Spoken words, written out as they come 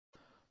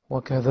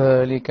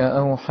وكذلك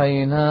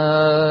أوحينا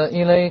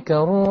إليك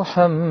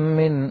روحا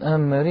من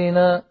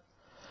أمرنا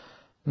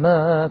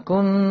ما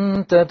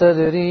كنت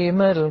تدري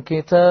ما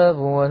الكتاب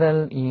ولا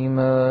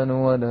الإيمان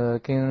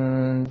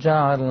ولكن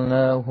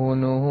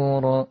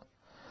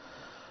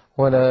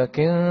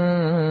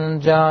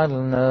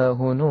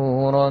جعلناه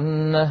نورا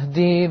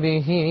نهدي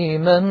به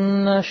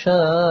من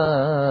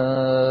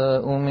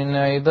نشاء من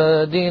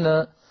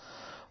عبادنا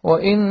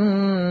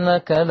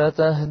وإنك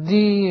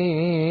لتهدي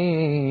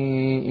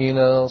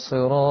إلى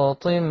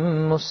صراط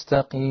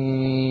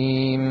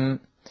مستقيم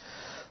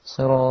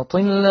صراط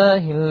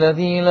الله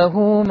الذي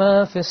له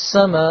ما في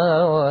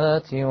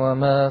السماوات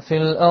وما في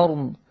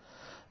الأرض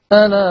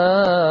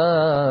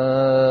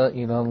ألا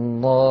إلى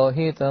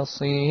الله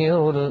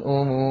تصير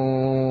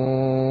الأمور.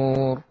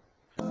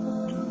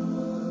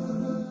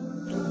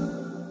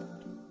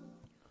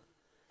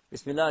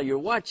 Bismillah, you're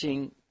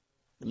watching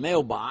the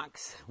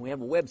mailbox. We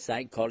have a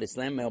website called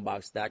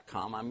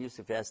IslamMailbox.com. I'm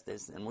Yusuf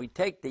Estes, and we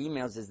take the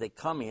emails as they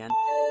come in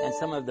and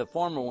some of the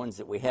former ones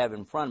that we have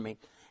in front of me.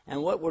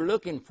 And what we're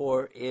looking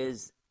for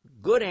is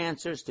good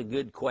answers to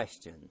good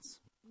questions.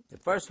 The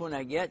first one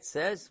I get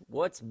says,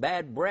 what's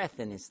bad breath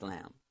in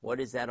Islam? What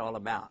is that all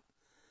about?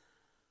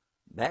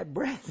 Bad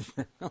breath.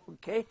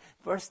 Okay,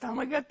 first time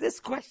I got this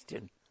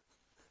question.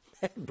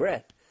 Bad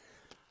breath.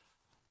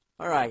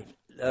 All right,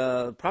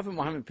 Prophet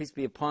Muhammad, peace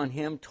be upon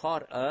him,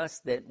 taught us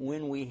that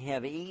when we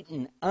have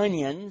eaten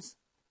onions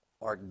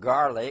or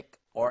garlic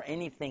or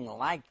anything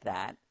like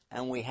that,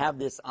 and we have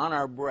this on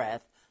our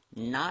breath,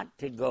 not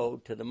to go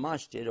to the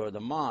masjid or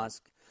the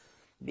mosque,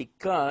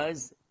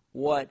 because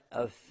what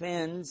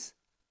offends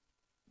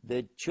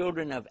the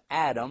children of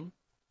Adam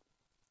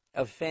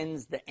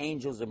offends the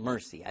angels of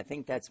mercy. I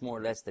think that's more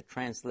or less the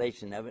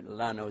translation of it.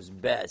 Allah knows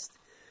best.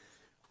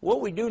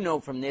 What we do know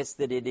from this,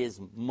 that it is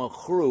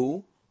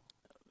makruh,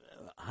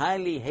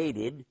 highly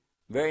hated,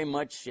 very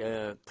much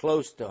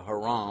close to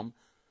haram,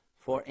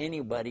 for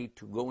anybody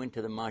to go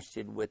into the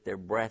masjid with their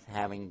breath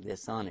having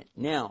this on it.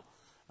 Now,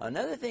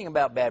 another thing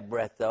about bad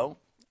breath, though,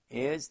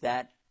 is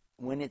that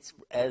when it's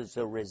as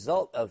a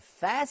result of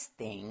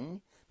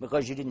fasting,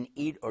 because you didn't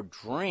eat or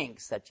drink,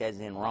 such as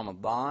in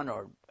Ramadan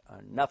or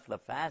Nafla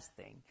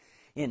fasting,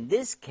 in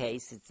this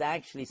case, it's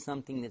actually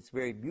something that's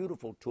very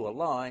beautiful to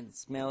Allah and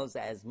smells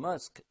as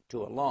musk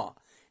to Allah.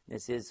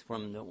 This is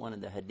from one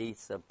of the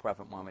hadiths of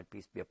Prophet Muhammad,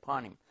 peace be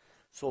upon him.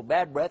 So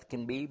bad breath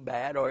can be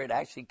bad, or it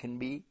actually can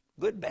be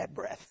good bad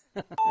breath.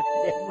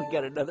 Then we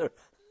got another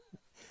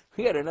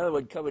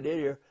one coming in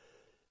here.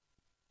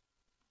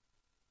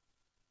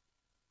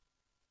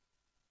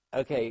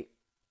 Okay,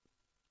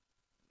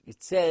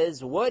 it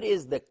says, what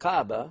is the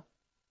Kaaba?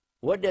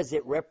 What does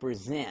it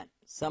represent?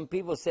 Some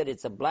people said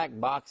it's a black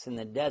box in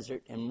the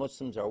desert and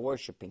Muslims are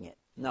worshiping it.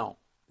 No,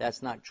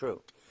 that's not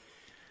true.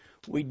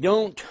 We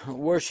don't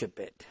worship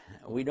it.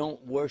 We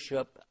don't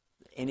worship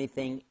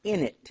anything in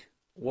it.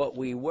 What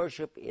we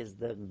worship is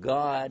the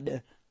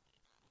God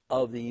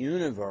of the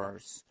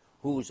universe,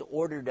 who's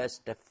ordered us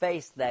to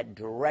face that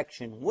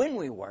direction when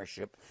we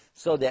worship,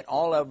 so that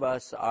all of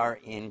us are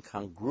in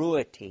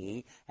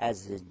congruity,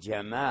 as the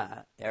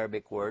Jama'ah,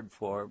 Arabic word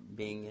for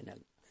being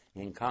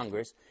in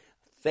Congress,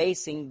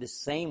 facing the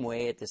same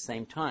way at the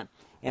same time.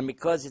 And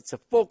because it's a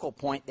focal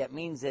point, that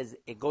means as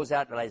it goes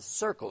out like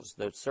circles.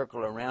 The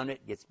circle around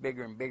it gets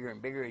bigger and bigger and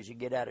bigger as you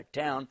get out of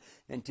town,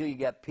 until you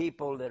got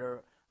people that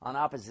are on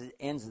opposite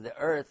ends of the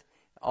earth,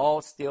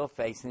 all still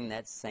facing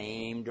that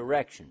same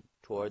direction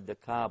toward the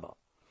Kaaba.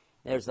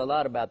 There's a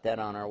lot about that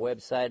on our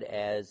website,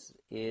 as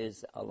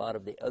is a lot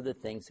of the other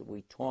things that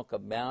we talk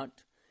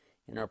about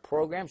in our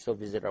program. So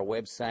visit our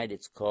website.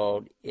 It's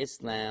called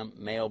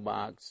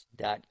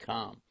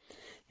IslamMailbox.com.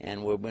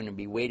 And we're going to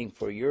be waiting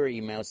for your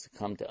emails to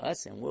come to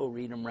us, and we'll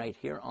read them right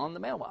here on the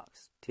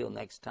mailbox. Till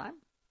next time,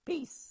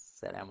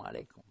 peace. Assalamu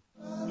alaikum.